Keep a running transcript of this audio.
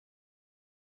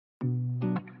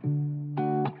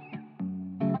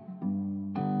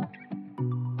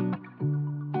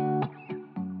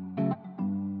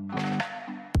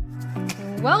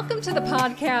Welcome to the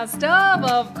podcast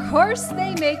Of Course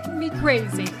They Make Me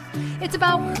Crazy. It's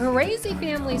about crazy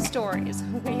family stories.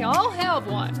 We all have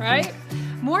one, right?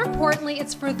 More importantly,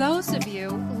 it's for those of you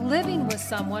living with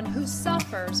someone who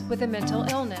suffers with a mental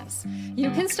illness. You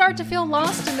can start to feel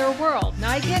lost in their world. Now,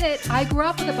 I get it. I grew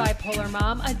up with a bipolar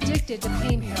mom addicted to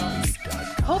pain pills.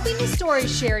 Hoping the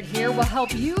stories shared here will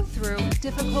help you through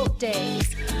difficult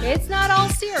days. It's not all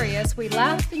serious. We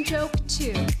laugh and joke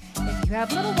too. If you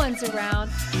have little ones around,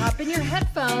 hop in your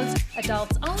headphones.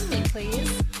 Adults only,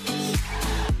 please.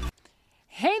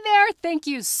 Hey there, thank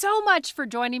you so much for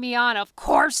joining me on Of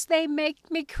Course They Make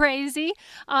Me Crazy.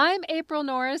 I'm April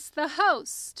Norris, the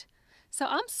host. So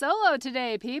I'm solo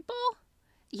today, people.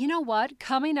 You know what?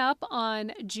 Coming up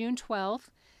on June 12th,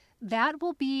 that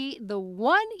will be the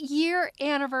 1-year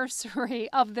anniversary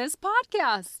of this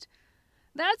podcast.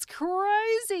 That's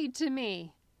crazy to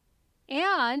me.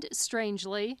 And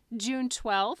strangely, June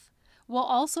 12th will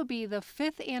also be the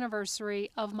 5th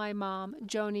anniversary of my mom,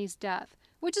 Joni's death,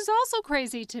 which is also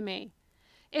crazy to me.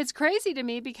 It's crazy to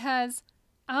me because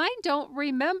I don't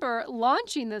remember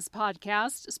launching this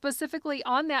podcast specifically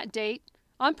on that date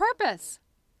on purpose.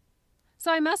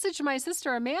 So I messaged my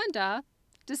sister Amanda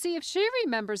to see if she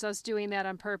remembers us doing that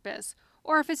on purpose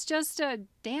or if it's just a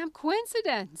damn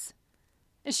coincidence.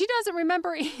 And she doesn't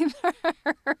remember either.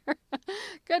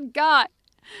 Good God.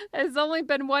 It's only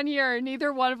been 1 year and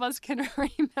neither one of us can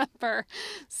remember.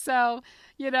 So,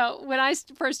 when I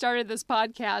first started this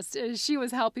podcast, she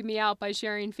was helping me out by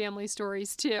sharing family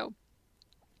stories too.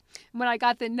 When I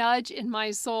got the nudge in my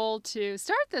soul to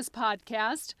start this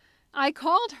podcast, I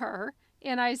called her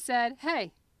and I said,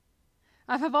 hey,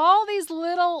 I have all these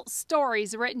little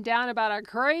stories written down about our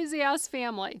crazy-ass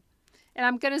family, and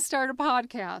I'm going to start a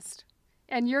podcast,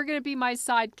 and you're going to be my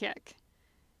sidekick.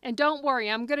 And don't worry,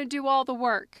 I'm going to do all the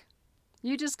work.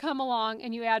 You just come along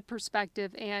and you add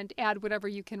perspective and add whatever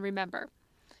you can remember.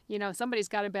 Somebody's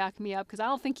got to back me up because I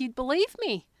don't think you'd believe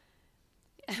me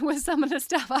with some of the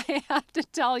stuff I have to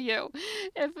tell you.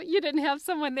 If you didn't have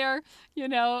someone there,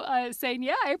 saying,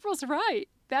 yeah, April's right.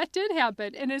 That did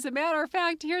happen. And as a matter of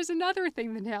fact, here's another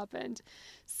thing that happened.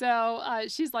 So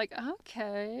she's like,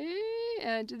 okay.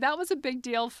 And that was a big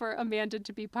deal for Amanda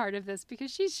to be part of this because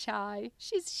she's shy.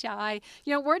 She's shy.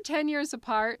 We're 10 years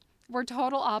apart. We're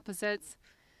total opposites.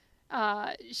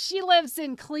 She lives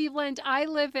in Cleveland. I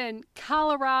live in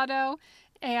Colorado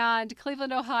and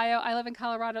Cleveland, Ohio. I live in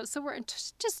Colorado. So we're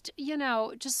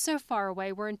just so far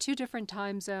away. We're in 2 different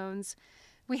time zones.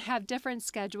 We have different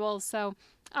schedules. So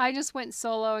I just went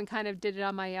solo and kind of did it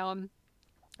on my own.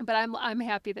 But I'm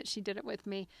happy that she did it with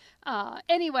me.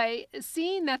 Anyway,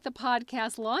 seeing that the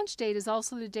podcast launch date is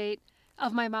also the date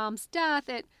of my mom's death,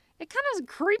 it kind of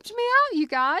creeped me out, you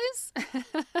guys.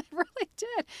 It really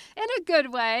did. In a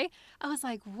good way. I was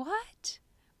like, what?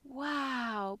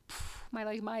 Wow.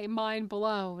 My mind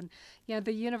blown.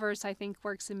 The universe, I think,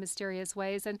 works in mysterious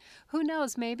ways. And who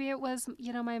knows, maybe it was,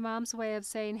 my mom's way of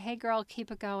saying, hey, girl,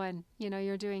 keep it going.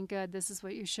 You're doing good. This is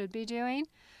what you should be doing.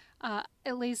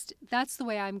 At least that's the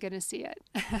way I'm going to see it.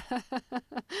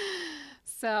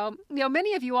 So,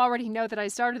 many of you already know that I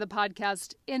started the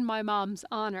podcast in my mom's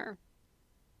honor.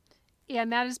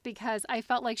 And that is because I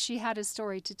felt like she had a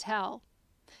story to tell.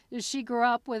 She grew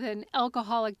up with an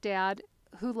alcoholic dad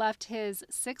who left his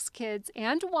 6 kids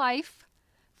and wife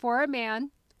for a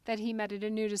man that he met at a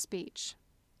nudist beach.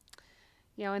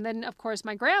 And then, of course,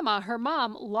 my grandma, her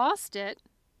mom, lost it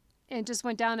and just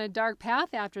went down a dark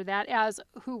path after that, as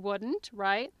who wouldn't,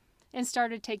 right? And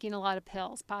started taking a lot of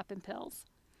pills, popping pills.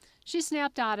 She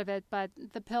snapped out of it, but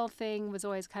the pill thing was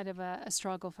always kind of a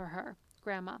struggle for her,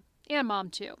 grandma, and mom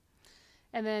too.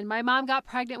 And then my mom got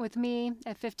pregnant with me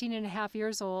at 15 and a half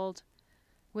years old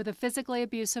with a physically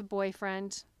abusive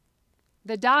boyfriend.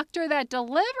 The doctor that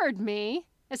delivered me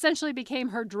essentially became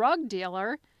her drug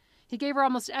dealer. He gave her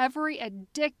almost every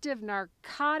addictive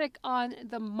narcotic on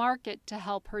the market to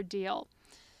help her deal.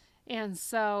 And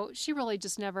so she really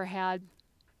just never had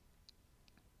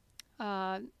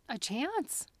a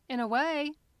chance, in a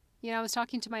way. I was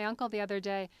talking to my uncle the other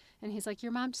day, and he's like,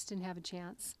 your mom just didn't have a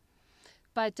chance.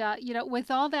 But, with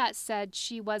all that said,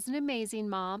 she was an amazing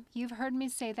mom. You've heard me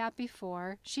say that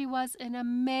before. She was an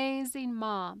amazing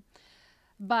mom.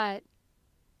 But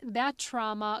that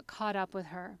trauma caught up with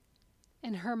her.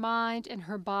 And her mind and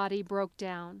her body broke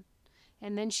down.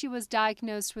 And then she was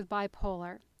diagnosed with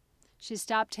bipolar. She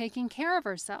stopped taking care of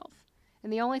herself.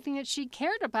 And the only thing that she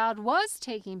cared about was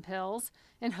taking pills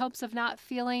in hopes of not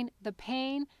feeling the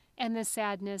pain and the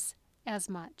sadness as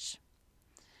much.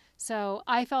 So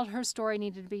I felt her story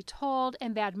needed to be told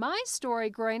and that my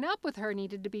story growing up with her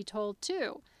needed to be told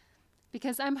too.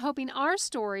 because I'm hoping our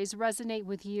stories resonate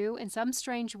with you in some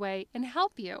strange way and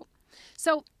help you.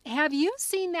 So, have you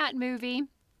seen that movie,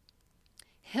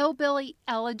 Hillbilly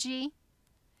Elegy?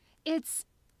 It's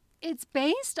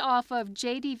based off of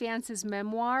J.D. Vance's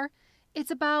memoir.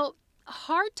 It's about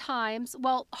hard times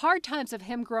of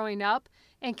him growing up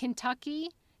in Kentucky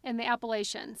and the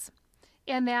Appalachians.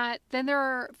 And that then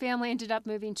their family ended up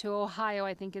moving to Ohio,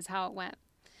 I think is how it went.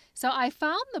 So I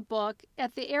found the book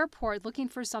at the airport looking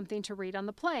for something to read on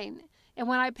the plane. And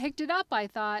when I picked it up, I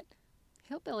thought,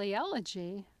 Hillbilly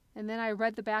Elegy? And then I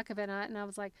read the back of it and I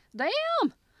was like,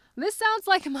 damn, this sounds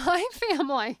like my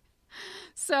family.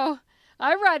 So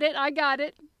I read it. I got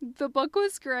it. The book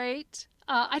was great.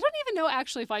 I don't even know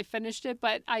actually if I finished it,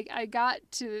 but I got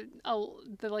to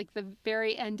the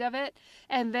very end of it.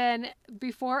 And then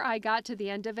before I got to the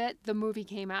end of it, the movie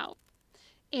came out.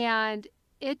 And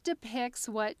it depicts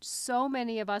what so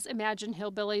many of us imagine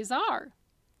hillbillies are.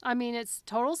 I mean, it's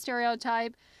total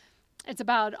stereotype. It's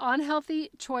about unhealthy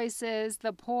choices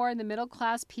the poor and the middle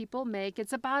class people make.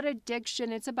 It's about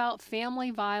addiction. It's about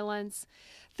family violence.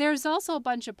 There's also a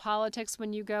bunch of politics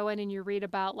when you go in and you read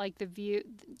about like the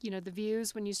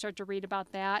views when you start to read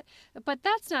about that. But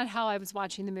that's not how I was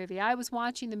watching the movie. I was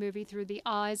watching the movie through the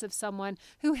eyes of someone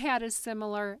who had a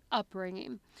similar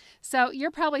upbringing. So you're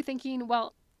probably thinking,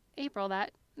 well, April,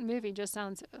 that movie just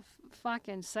sounds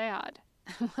fucking sad.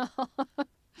 Well,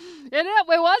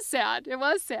 it was sad. It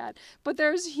was sad. But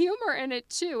there's humor in it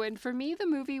too. And for me, the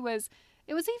movie was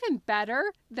even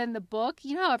better than the book.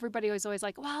 You know, everybody was always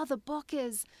like, wow, the book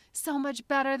is so much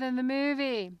better than the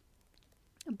movie.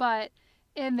 But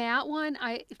in that one,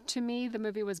 to me, the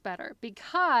movie was better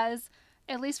because,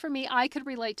 at least for me, I could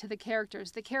relate to the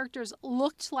characters. The characters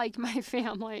looked like my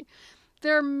family.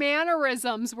 Their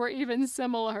mannerisms were even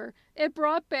similar. It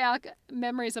brought back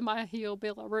memories of my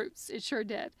hillbilly roots. It sure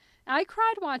did. I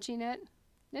cried watching it.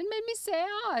 It made me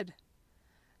sad.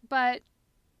 But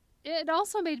it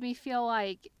also made me feel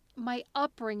like my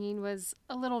upbringing was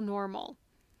a little normal.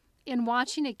 And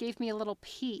watching it gave me a little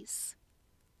peace.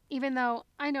 Even though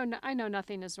I know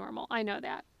nothing is normal. I know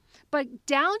that. But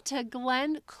down to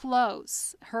Glenn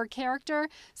Close, her character.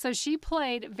 So she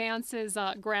played Vance's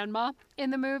grandma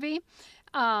in the movie.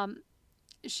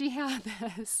 She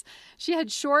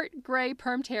had short gray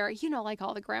permed hair, you know, like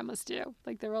all the grandmas do,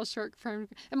 like the real short permed,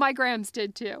 and my grams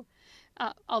did too.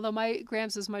 Although my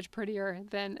grams was much prettier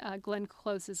than Glenn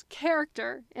Close's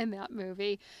character in that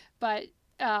movie. But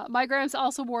my grams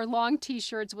also wore long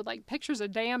t-shirts with like pictures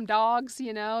of damn dogs,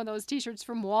 you know, those t-shirts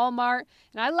from Walmart.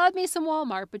 And I love me some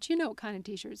Walmart, but you know what kind of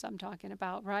t-shirts I'm talking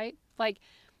about, right? Like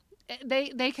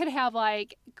they could have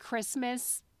like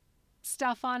Christmas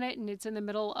stuff on it and it's in the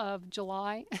middle of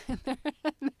July.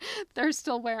 They're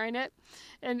still wearing it.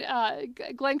 And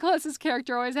Glenn Close's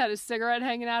character always had a cigarette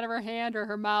hanging out of her hand or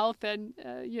her mouth. And,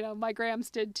 my grams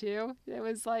did too. It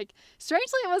was like,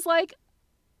 strangely, it was like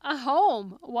a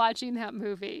home watching that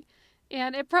movie.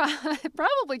 And it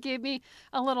probably gave me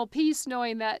a little peace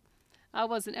knowing that I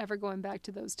wasn't ever going back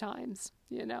to those times,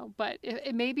 But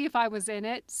maybe if I was in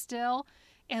it still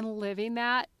and living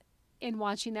that, and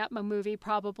watching that movie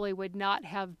probably would not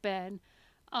have been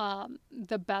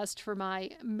the best for my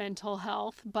mental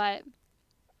health. But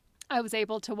I was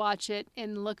able to watch it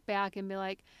and look back and be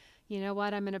like, you know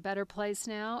what, I'm in a better place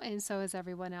now, and so is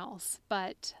everyone else.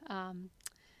 But, I'm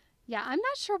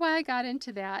not sure why I got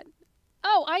into that.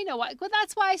 Oh, I know why. Well,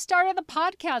 that's why I started the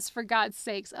podcast, for God's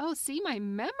sakes. Oh, see, my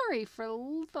memory,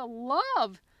 for the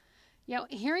love.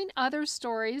 Hearing other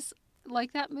stories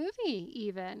like that movie,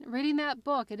 even reading that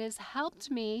book, it has helped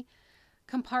me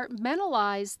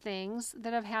compartmentalize things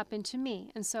that have happened to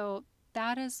me. And so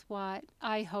that is what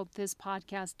I hope this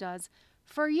podcast does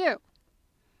for you.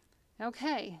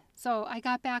 Okay, so I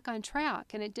got back on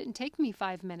track and it didn't take me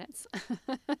 5 minutes.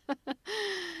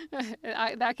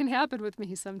 That can happen with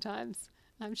me sometimes.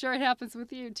 I'm sure it happens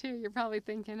with you too. You're probably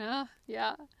thinking, oh,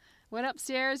 yeah, went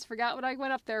upstairs, forgot what I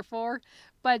went up there for.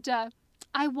 But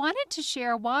I wanted to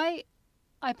share why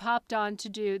I popped on to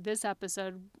do this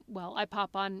episode. Well, I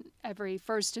pop on every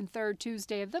first and third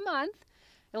Tuesday of the month.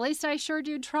 At least I sure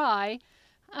do try.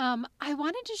 I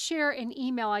wanted to share an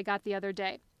email I got the other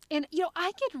day. And,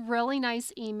 I get really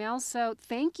nice emails. So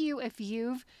thank you if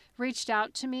you've reached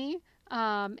out to me.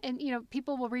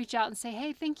 People will reach out and say,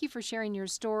 hey, thank you for sharing your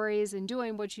stories and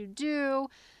doing what you do.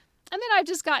 And then I've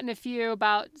just gotten a few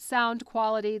about sound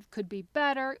quality could be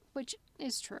better, which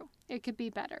is true. It could be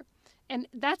better. And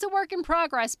that's a work in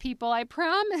progress, people. I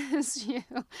promise you.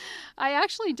 I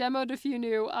actually demoed a few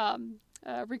new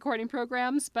recording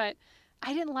programs, but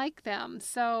I didn't like them.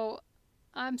 So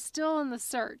I'm still in the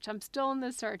search. I'm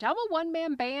a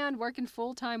one-man band working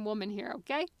full-time woman here,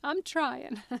 okay? I'm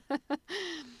trying.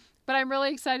 But I'm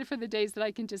really excited for the days that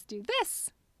I can just do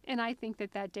this. And I think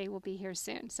that day will be here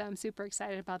soon. So I'm super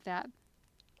excited about that.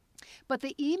 But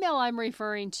the email I'm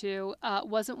referring to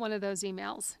wasn't one of those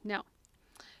emails. No.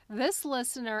 This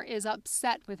listener is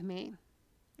upset with me.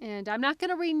 And I'm not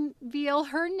going to reveal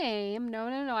her name. No,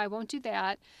 I won't do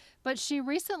that. But she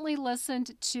recently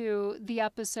listened to the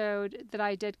episode that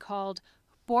I did called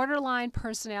Borderline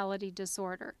Personality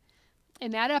Disorder.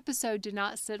 And that episode did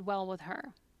not sit well with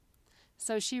her.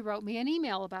 So she wrote me an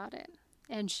email about it.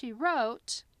 And she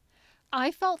wrote, I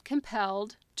felt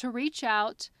compelled to reach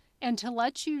out and to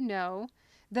let you know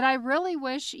that I really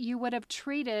wish you would have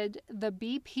treated the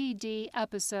BPD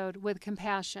episode with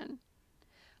compassion.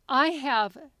 I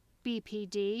have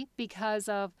BPD because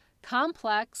of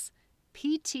complex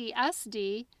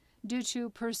PTSD due to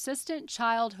persistent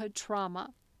childhood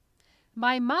trauma.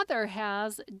 My mother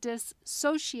has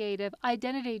dissociative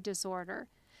identity disorder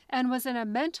and was in a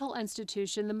mental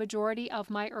institution the majority of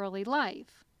my early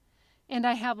life. And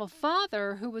I have a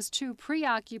father who was too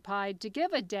preoccupied to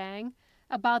give a dang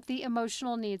about the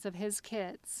emotional needs of his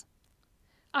kids.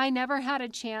 I never had a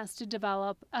chance to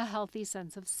develop a healthy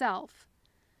sense of self.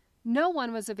 No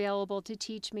one was available to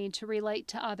teach me to relate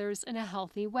to others in a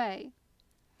healthy way.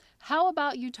 How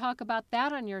about you talk about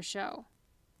that on your show? ?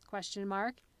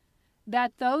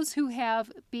 That those who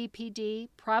have BPD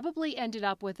probably ended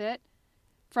up with it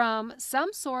from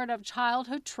some sort of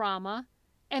childhood trauma,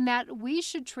 and that we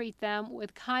should treat them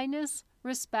with kindness,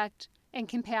 respect, and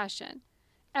compassion.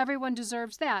 Everyone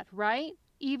deserves that, right?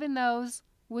 Even those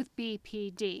with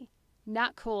BPD.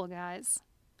 Not cool, guys.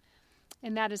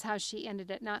 And that is how she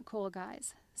ended it. Not cool,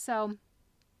 guys. So,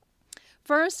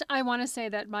 first, I want to say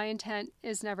that my intent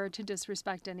is never to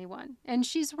disrespect anyone. And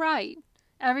she's right.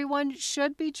 Everyone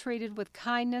should be treated with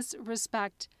kindness,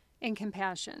 respect, and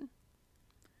compassion.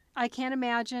 I can't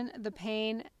imagine the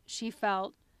pain she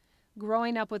felt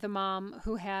growing up with a mom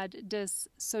who had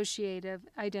dissociative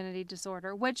identity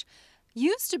disorder, which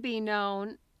used to be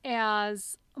known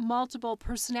as multiple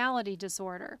personality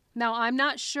disorder. Now, I'm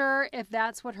not sure if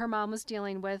that's what her mom was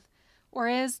dealing with or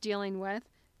is dealing with,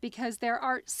 because there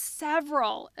are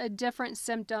several different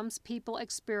symptoms people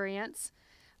experience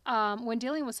when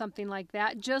dealing with something like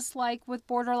that, just like with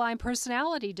borderline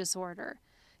personality disorder.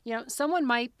 You know, someone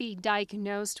might be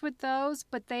diagnosed with those,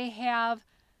 but they have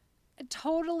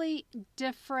totally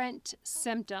different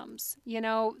symptoms,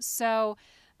 so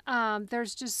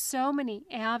there's just so many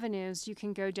avenues you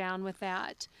can go down with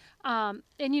that. And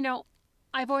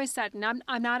I've always said, and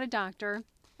I'm not a doctor,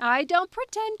 I don't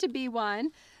pretend to be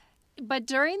one, but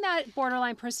during that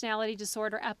borderline personality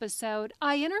disorder episode,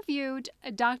 I interviewed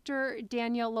Dr.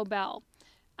 Daniel Lobel.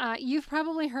 You've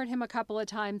probably heard him a couple of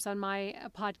times on my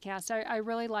podcast. I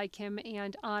really like him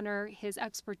and honor his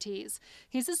expertise.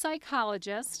 He's a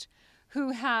psychologist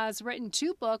who has written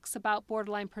 2 books about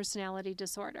borderline personality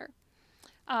disorder.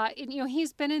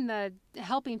 He's been in the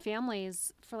helping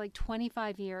families for like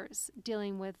 25 years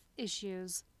dealing with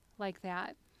issues like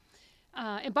that.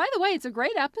 And by the way, it's a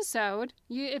great episode.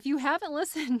 If you haven't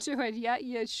listened to it yet,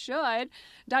 you should.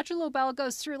 Dr. Lobel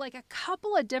goes through like a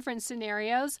couple of different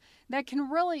scenarios that can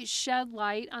really shed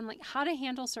light on like how to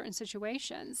handle certain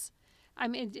situations. I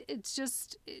mean,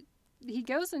 he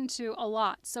goes into a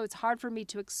lot, so it's hard for me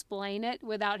to explain it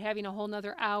without having a whole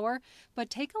nother hour, but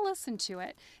take a listen to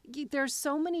it. There's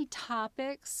so many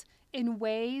topics and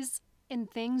ways and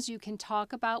things you can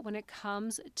talk about when it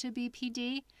comes to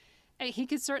BPD. He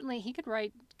could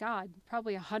write,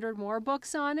 probably 100 more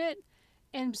books on it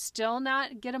and still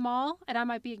not get them all. And I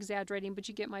might be exaggerating, but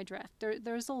you get my drift.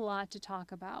 There's a lot to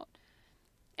talk about.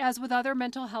 As with other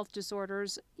mental health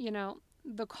disorders,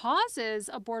 the causes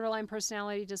of borderline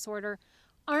personality disorder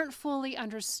aren't fully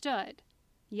understood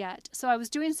yet. So I was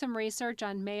doing some research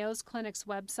on Mayo's Clinic's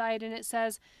website, and it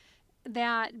says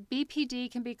that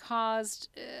BPD can be caused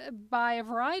by a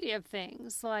variety of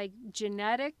things like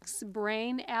genetics,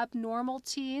 brain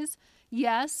abnormalities,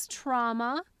 yes,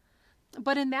 trauma.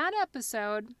 But in that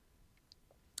episode,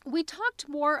 we talked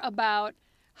more about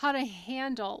how to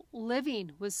handle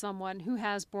living with someone who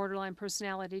has borderline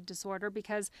personality disorder,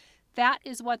 because that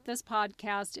is what this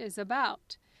podcast is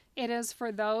about. It is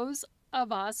for those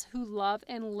of us who love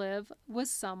and live with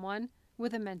someone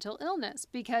with a mental illness,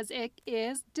 because it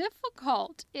is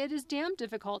difficult. It is damn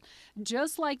difficult.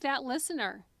 Just like that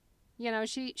listener.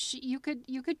 You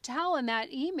could tell in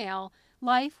that email,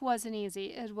 life wasn't easy.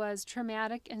 It was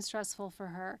traumatic and stressful for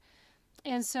her.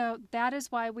 And so that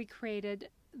is why we created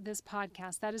this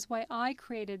podcast. That is why I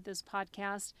created this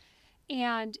podcast.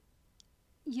 And,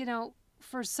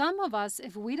 for some of us,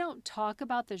 if we don't talk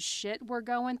about the shit we're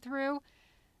going through,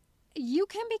 you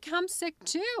can become sick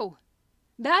too.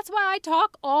 That's why I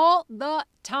talk all the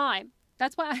time.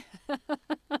 That's why I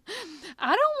don't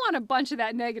want a bunch of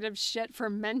that negative shit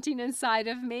fermenting inside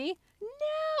of me.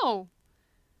 No.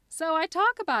 So I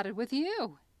talk about it with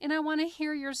you, and I want to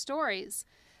hear your stories.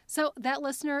 So that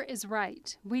listener is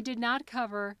right. We did not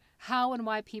cover how and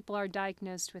why people are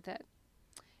diagnosed with it.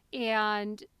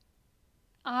 And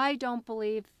I don't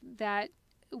believe that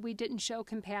we didn't show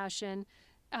compassion.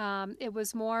 It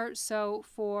was more so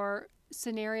for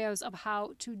scenarios of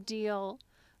how to deal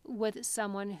with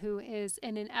someone who is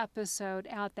in an episode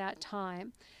at that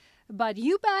time. But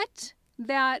you bet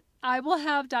that I will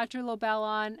have Dr. Lobel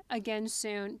on again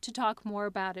soon to talk more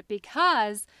about it,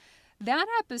 because that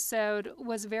episode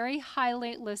was very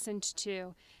highly listened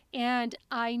to. And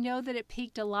I know that it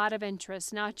piqued a lot of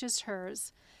interest, not just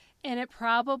hers. And it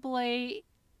probably,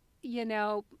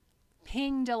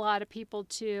 pinged a lot of people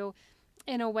too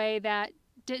in a way that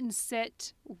didn't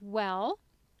sit well.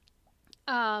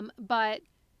 But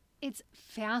it's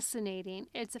fascinating.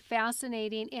 It's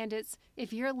fascinating. And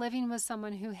if you're living with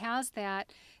someone who has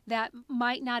that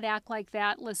might not act like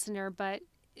that listener, but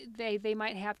they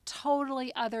might have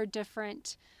totally other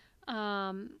different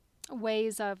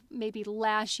ways of maybe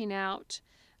lashing out,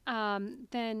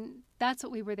 then that's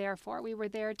what we were there for. We were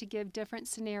there to give different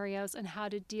scenarios and how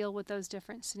to deal with those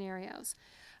different scenarios.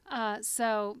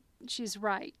 So she's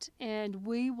right, and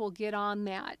we will get on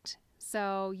that.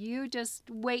 So you just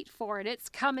wait for it. It's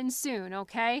coming soon,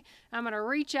 okay? I'm going to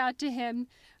reach out to him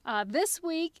this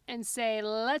week and say,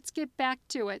 let's get back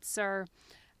to it, sir.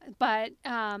 But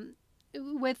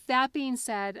with that being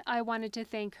said, I wanted to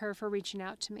thank her for reaching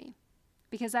out to me,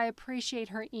 because I appreciate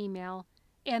her email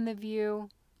and the view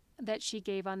that she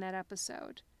gave on that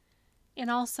episode. And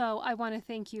also, I want to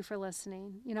thank you for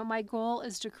listening. My goal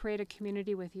is to create a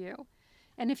community with you.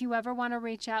 And if you ever want to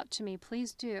reach out to me,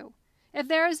 please do. If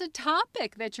there is a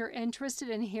topic that you're interested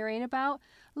in hearing about,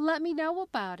 let me know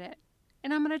about it.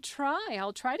 And I'm going to try.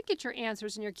 I'll try to get your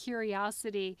answers and your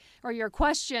curiosity or your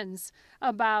questions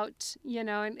about,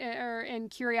 and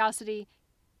curiosity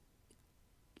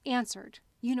answered.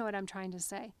 You know what I'm trying to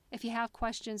say. If you have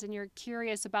questions and you're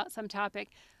curious about some topic,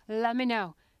 let me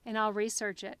know and I'll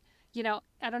research it. I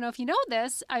don't know if you know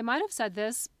this. I might have said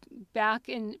this back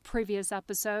in previous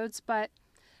episodes, but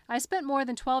I spent more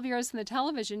than 12 years in the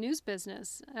television news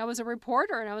business. I was a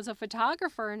reporter and I was a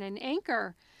photographer and an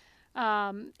anchor.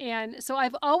 And so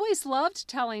I've always loved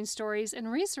telling stories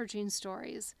and researching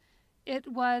stories. It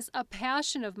was a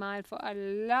passion of mine for a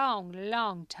long,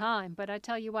 long time. But I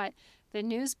tell you what, the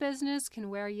news business can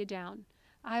wear you down.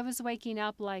 I was waking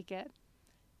up like at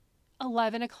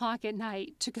 11 o'clock at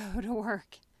night to go to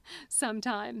work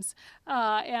sometimes,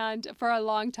 and for a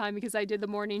long time because I did the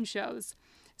morning shows.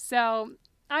 So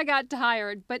I got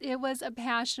tired, but it was a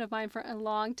passion of mine for a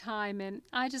long time, and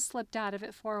I just slipped out of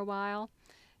it for a while.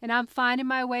 And I'm finding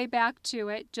my way back to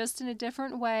it, just in a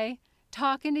different way,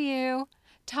 talking to you,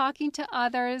 talking to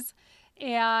others,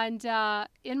 and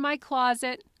in my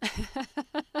closet,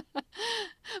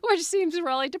 which seems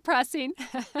really depressing.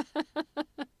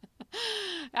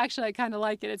 Actually, I kind of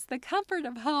like it. It's the comfort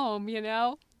of home,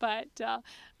 but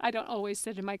I don't always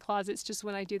sit in my closets, just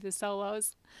when I do the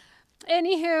solos.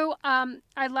 Anywho,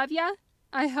 I love you.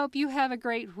 I hope you have a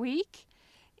great week,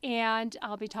 and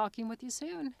I'll be talking with you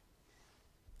soon.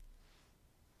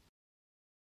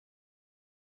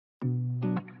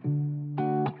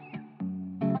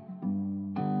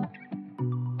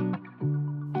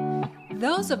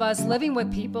 Those of us living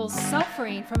with people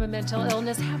suffering from a mental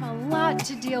illness have a lot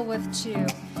to deal with too.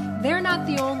 They're not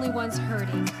the only ones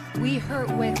hurting. We hurt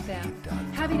with them.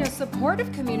 Having a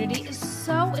supportive community is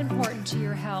so important to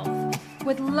your health.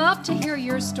 Would love to hear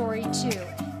your story too.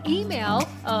 Email,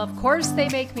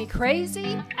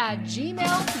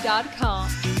 ofcoursetheymакemecrazy@gmail.com.